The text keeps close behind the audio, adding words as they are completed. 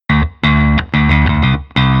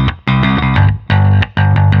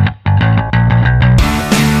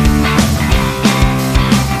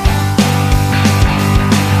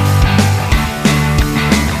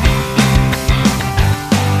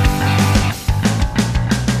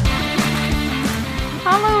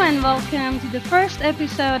and welcome to the first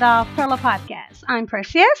episode of Perla Podcast. I'm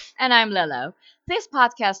Perseus. And I'm Lelo. This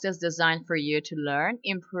podcast is designed for you to learn,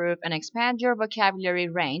 improve, and expand your vocabulary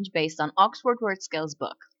range based on Oxford Word Skills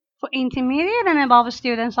book. For intermediate and above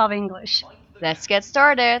students of English. Let's get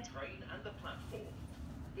started.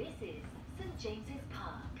 This is St. James's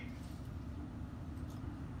Park.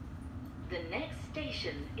 The next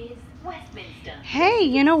station is Westminster. Hey,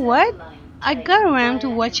 you know what? I got around to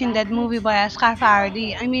watching that movie by Asghar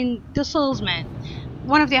Farhadi. The Salesman.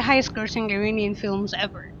 One of the highest grossing Iranian films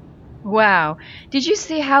ever. Wow, did you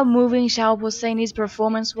see how moving Shahab Hosseini's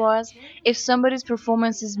performance was? If somebody's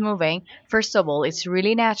performance is moving, first of all, it's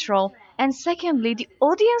really natural, and secondly, the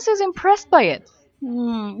audience is impressed by it.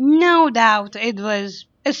 No doubt it was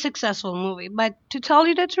a successful movie, but to tell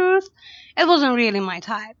you the truth, it wasn't really my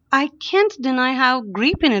type. I can't deny how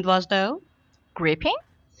gripping it was, though. Gripping?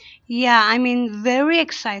 Yeah, very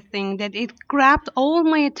exciting that it grabbed all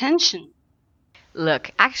my attention.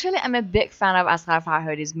 Look, actually, I'm a big fan of Asghar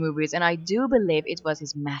Farhadi's movies, and I do believe it was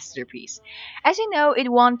his masterpiece. As you know, it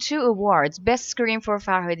won two awards: Best Screen for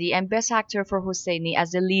Farhadi and Best Actor for Hosseini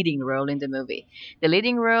as the leading role in the movie. The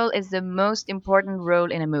leading role is the most important role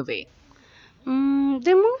in a movie. The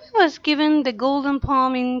movie was given the Golden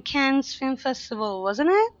Palm in Cannes Film Festival,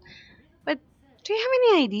 wasn't it? But do you have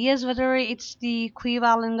any ideas whether it's the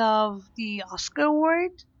equivalent of the Oscar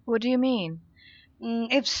award? What do you mean?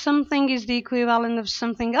 If something is the equivalent of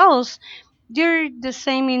something else, they're the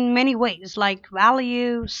same in many ways, like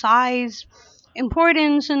value, size,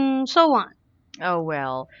 importance, and so on. Oh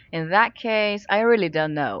well, in that case, I really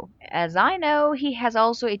don't know. As I know, he has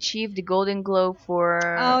also achieved the Golden Globe Oh,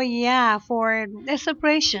 for. yeah, for The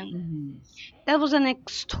Separation. Mhm. That was an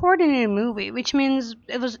extraordinary movie, which means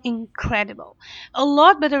it was incredible. A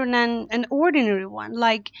lot better than an ordinary one.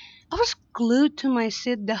 Like, I was glued to my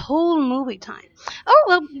seat the whole movie time. Oh,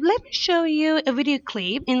 well, let me show you a video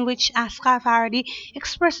clip in which Asghar Farhadi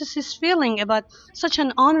expresses his feeling about such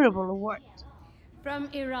an honorable award. From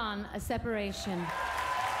Iran, a separation.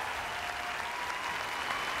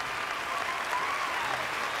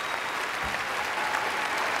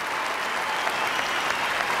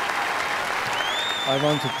 I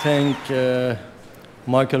want to thank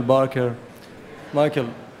Michael Barker. Michael,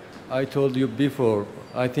 I told you before,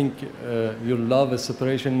 I think you love a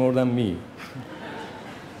separation more than me.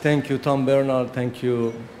 Thank you, Tom Bernard. Thank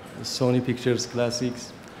you, Sony Pictures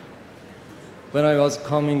Classics. When I was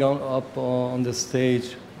coming up on the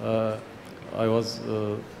stage, I was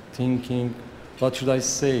thinking, what should I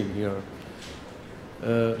say here?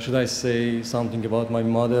 Should I say something about my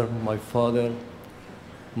mother, my father,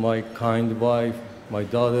 my kind wife, my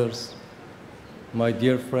daughters, my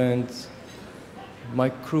dear friends, my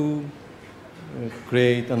crew,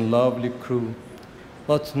 great and lovely crew.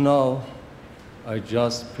 But now I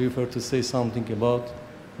just prefer to say something about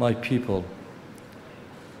my people.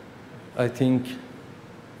 I think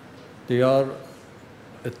they are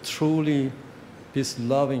a truly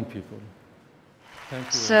peace-loving people. Thank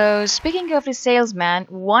you. So, speaking of the salesman,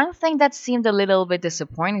 one thing that seemed a little bit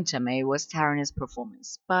disappointing to me was Taryn's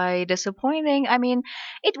performance. By disappointing, I mean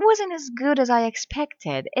it wasn't as good as I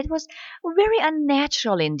expected. It was very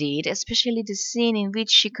unnatural indeed, especially the scene in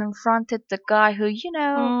which she confronted the guy who.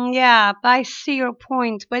 Yeah, I see your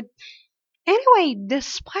point, but anyway,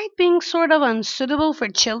 despite being sort of unsuitable for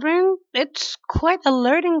children, it's quite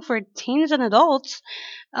alerting for teens and adults.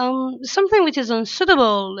 Something which is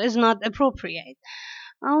unsuitable is not appropriate.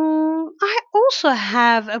 I also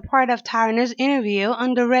have a part of Tarna's interview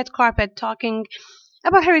on the red carpet talking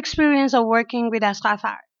about her experience of working with Asghar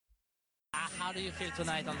Farhadi. How do you feel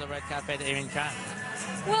tonight on the red carpet here in Cannes?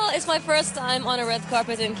 Well, it's my first time on a red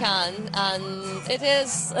carpet in Cannes, and it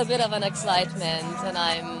is a bit of an excitement, but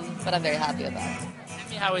I'm very happy about it. Tell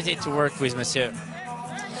me, how is it to work with Monsieur?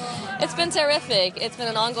 It's been terrific. It's been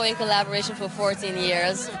an ongoing collaboration for 14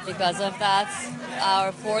 years because of that.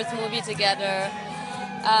 Our fourth movie together,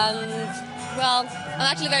 and well, I'm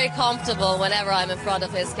actually very comfortable whenever I'm in front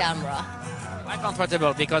of his camera. Quite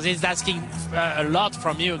comfortable because he's asking a lot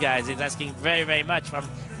from you guys. He's asking very, very much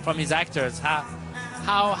from his actors.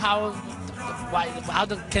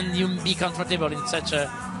 Can you be comfortable in such a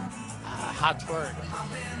hard work?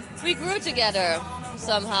 We grew together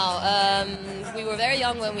somehow. We were very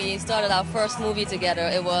young when we started our first movie together.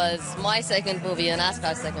 It was my second movie and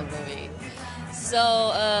Asghar's second movie.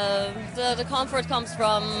 So the comfort comes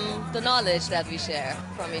from the knowledge that we share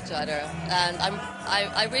from each other, and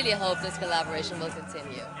I really hope this collaboration will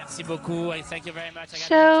continue. Merci beaucoup. And thank you very much. I gotta let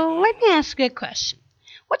you So go. let me ask you a question.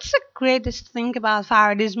 What's the greatest thing about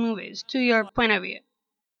Farhadi's movies, to your point of view?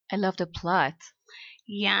 I love the plot.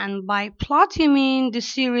 Yeah, and by plot you mean the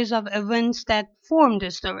series of events that form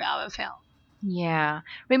the story of a film. Yeah.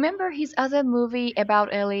 Remember his other movie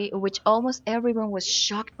about Ellie, which almost everyone was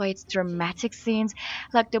shocked by its dramatic scenes,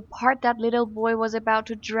 like the part that little boy was about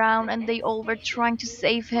to drown and they all were trying to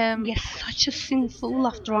save him? Yes, such a scene full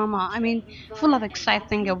of drama. I mean, full of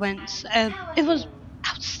exciting events. It was Hill.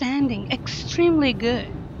 outstanding, extremely good.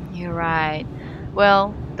 You're right.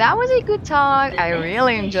 Well, that was a good talk. The I next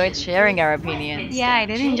really enjoyed station sharing is our opinions. Yeah, I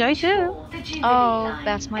Westminster did enjoy Change too. for the Jubilee Oh, Line.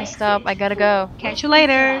 that's my stop. Exit I gotta for go. Catch you Westminster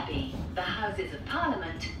later. Abbey, the Houses of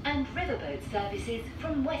Parliament, and riverboat services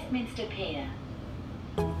from Westminster Pier.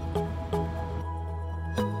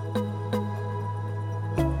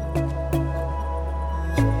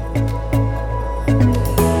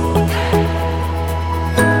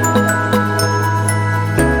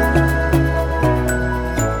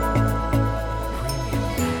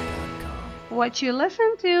 What you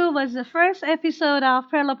listened to was the first episode of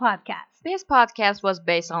Perla Podcast. This podcast was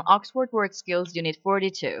based on Oxford Word Skills Unit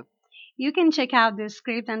 42. You can check out the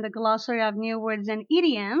script and the glossary of new words and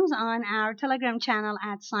idioms on our Telegram channel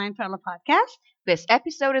at Sign Perla Podcast. This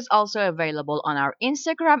episode is also available on our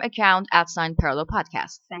Instagram account at Sign Parallel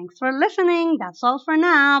Podcast. Thanks for listening. That's all for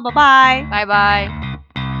now. Bye bye. Bye bye.